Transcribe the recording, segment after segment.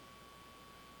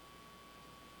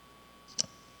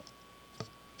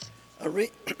A,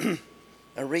 re-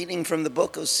 a reading from the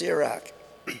book of Sirach.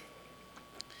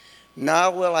 Now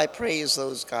will I praise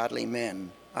those godly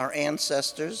men, our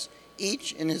ancestors,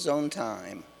 each in his own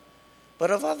time. But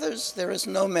of others there is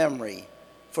no memory,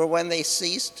 for when they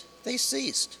ceased,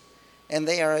 and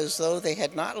they are as though they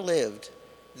had not lived,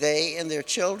 they and their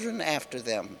children after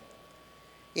them.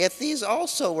 Yet these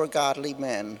also were godly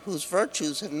men, whose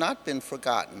virtues have not been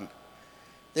forgotten.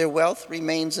 Their wealth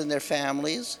remains in their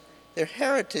families, their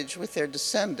heritage with their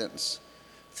descendants.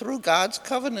 Through God's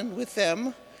covenant with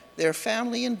them, their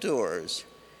family endures,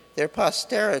 their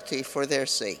posterity for their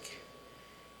sake.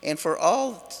 And for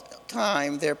all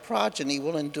time their progeny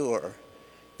will endure.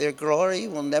 Their glory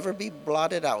will never be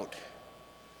blotted out.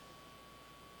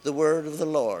 The word of the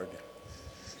Lord.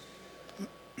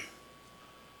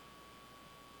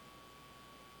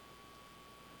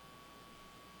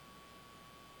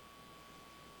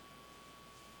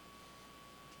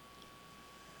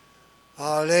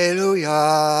 Alleluia,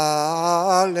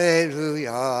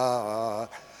 alleluia,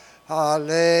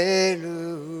 alleluia.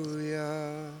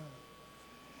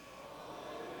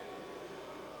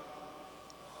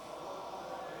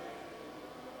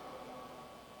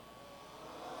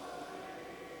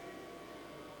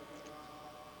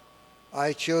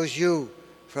 I chose you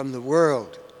from the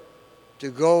world to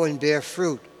go and bear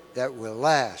fruit that will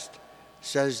last,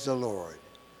 says the Lord.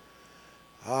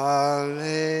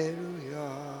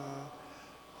 Alleluia.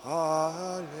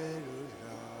 Hallelujah,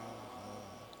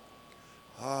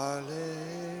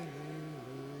 hallelujah.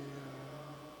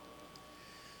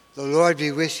 The Lord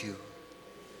be with you.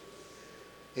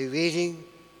 A reading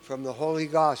from the Holy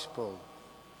Gospel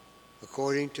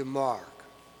according to Mark.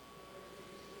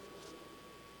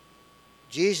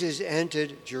 Jesus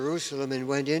entered Jerusalem and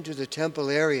went into the temple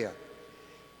area.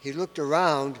 He looked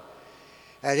around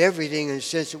at everything, and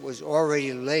since it was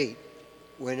already late,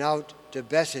 went out to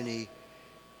Bethany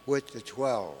with the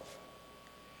 12.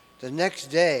 The next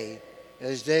day,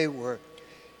 as they were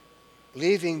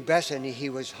leaving Bethany,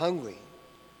 he was hungry.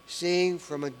 Seeing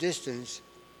from a distance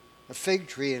a fig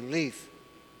tree and leaf,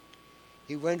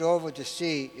 he went over to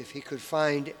see if he could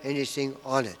find anything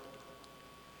on it.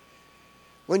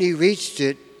 When he reached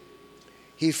it,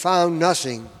 he found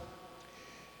nothing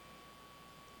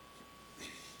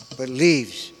but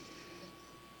leaves.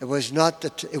 It was not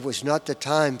the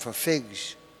time for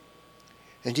figs.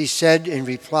 And he said in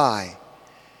reply,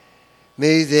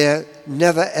 may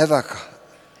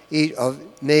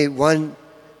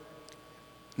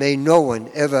no one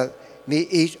ever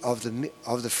eat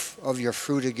of your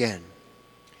fruit again.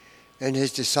 And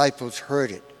his disciples heard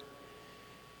it.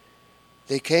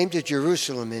 They came to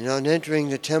Jerusalem, and on entering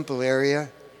the temple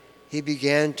area, he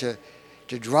began to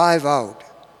drive out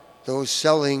those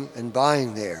selling and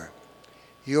buying there.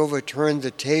 He overturned the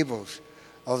tables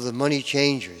of the money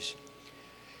changers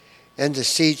and the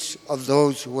seats of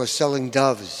those who were selling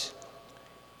doves.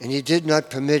 And he did not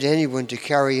permit anyone to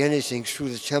carry anything through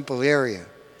the temple area.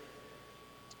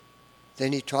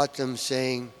 Then he taught them,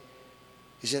 saying,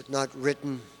 is it not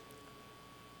written,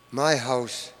 my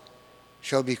house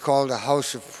shall be called a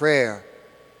house of prayer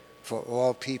for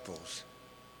all peoples.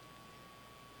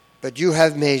 But you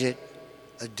have made it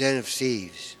a den of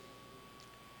thieves.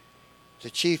 The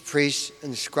chief priests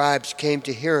and scribes came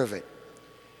to hear of it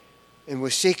and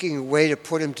were seeking a way to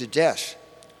put him to death.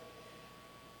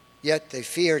 Yet they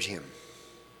feared him,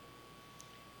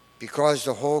 because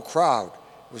the whole crowd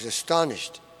was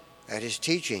astonished at his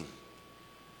teaching.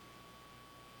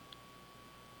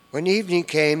 When evening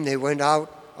came, they went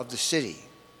out of the city.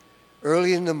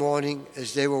 Early in the morning,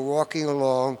 as they were walking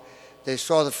along, they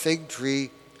saw the fig tree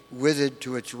withered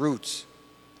to its roots.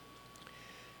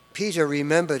 Peter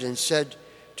remembered and said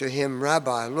to him,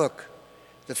 Rabbi, look,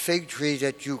 the fig tree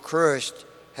that you cursed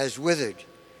has withered.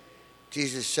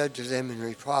 Jesus said to them in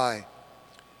reply,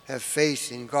 have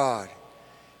faith in God.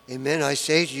 Amen, I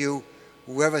say to you,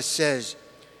 whoever says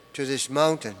to this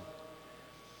mountain,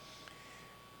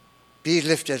 be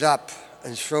lifted up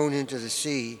and thrown into the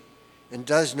sea, and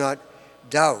does not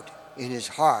doubt in his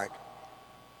heart,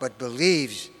 but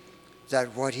believes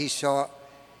that what he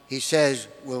says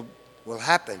will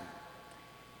happen,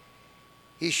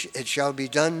 it shall be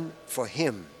done for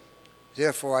him.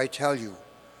 Therefore I tell you,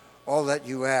 all that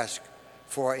you ask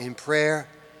for in prayer,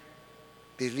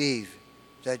 believe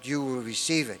that you will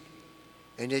receive it,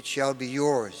 and it shall be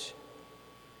yours.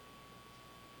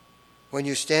 When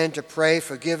you stand to pray,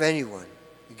 forgive anyone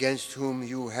against whom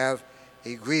you have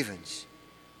a grievance,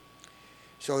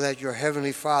 so that your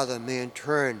heavenly Father may in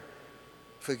turn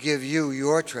forgive you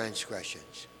your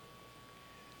transgressions.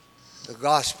 The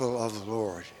Gospel of the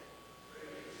Lord.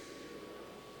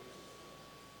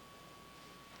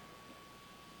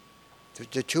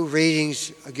 The two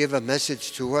readings give a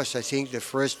message to us. I think the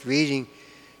first reading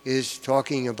is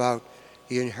talking about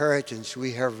the inheritance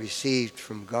we have received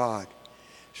from God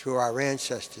through our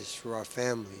ancestors, through our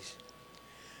families.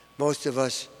 Most of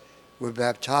us were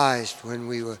baptized when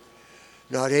we were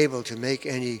not able to make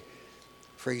any,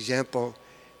 for example,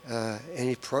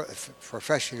 any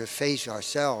profession of faith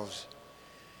ourselves.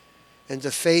 And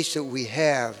the faith that we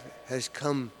have has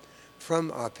come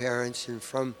from our parents and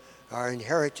from our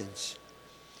inheritance.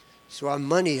 So our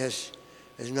money has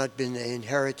not been the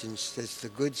inheritance that's the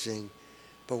good thing,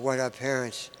 but what our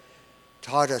parents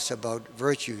taught us about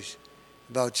virtues,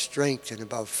 about strength, and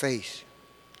about faith.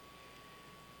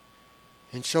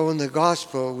 And so in the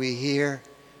gospel we hear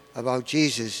about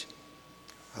Jesus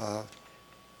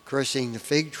cursing the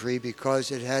fig tree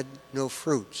because it had no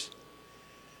fruits.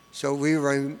 So we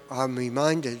are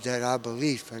reminded that our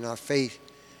belief and our faith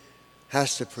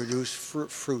has to produce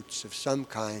fruits of some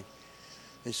kind.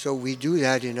 And so we do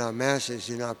that in our masses,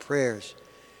 in our prayers.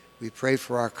 We pray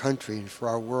for our country and for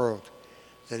our world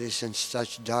that is in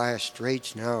such dire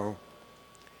straits now.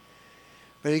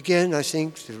 But again, I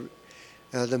think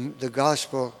the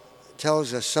gospel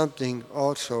tells us something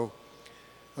also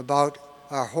about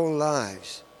our whole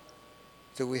lives,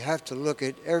 that we have to look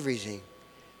at everything,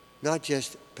 not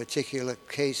just particular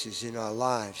cases in our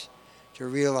lives, to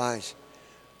realize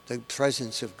the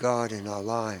presence of God in our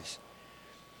lives.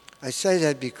 I say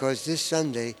that because this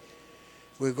Sunday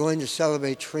we're going to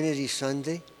celebrate Trinity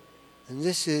Sunday, and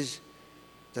this is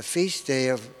the feast day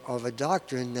of a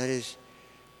doctrine that is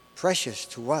precious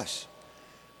to us.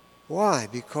 Why?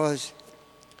 Because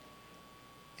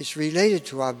it's related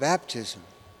to our baptism.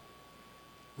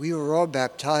 We were all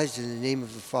baptized in the name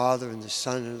of the Father and the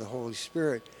Son and the Holy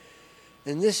Spirit.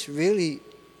 And this really,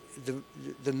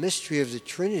 the mystery of the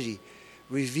Trinity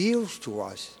reveals to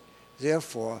us,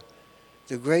 therefore,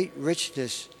 the great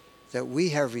richness that we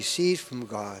have received from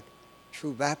God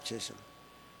through baptism.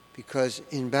 Because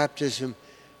in baptism,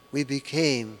 we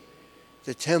became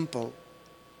the temple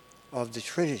of the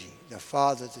Trinity, the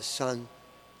Father, the Son,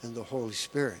 and the Holy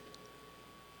Spirit.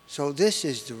 So this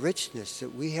is the richness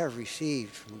that we have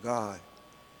received from God.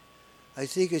 I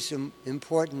think it's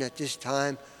important at this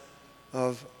time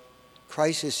of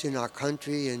crisis in our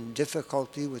country and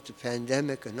difficulty with the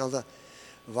pandemic and other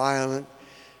violent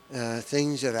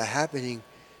things that are happening,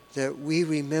 that we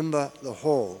remember the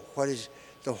whole. What is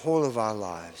the whole of our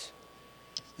lives?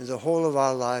 And the whole of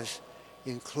our lives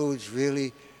includes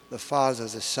really the Father,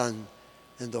 the Son,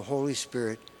 and the Holy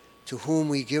Spirit, to whom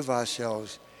we give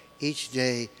ourselves each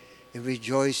day and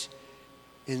rejoice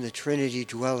in the Trinity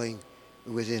dwelling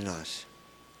within us.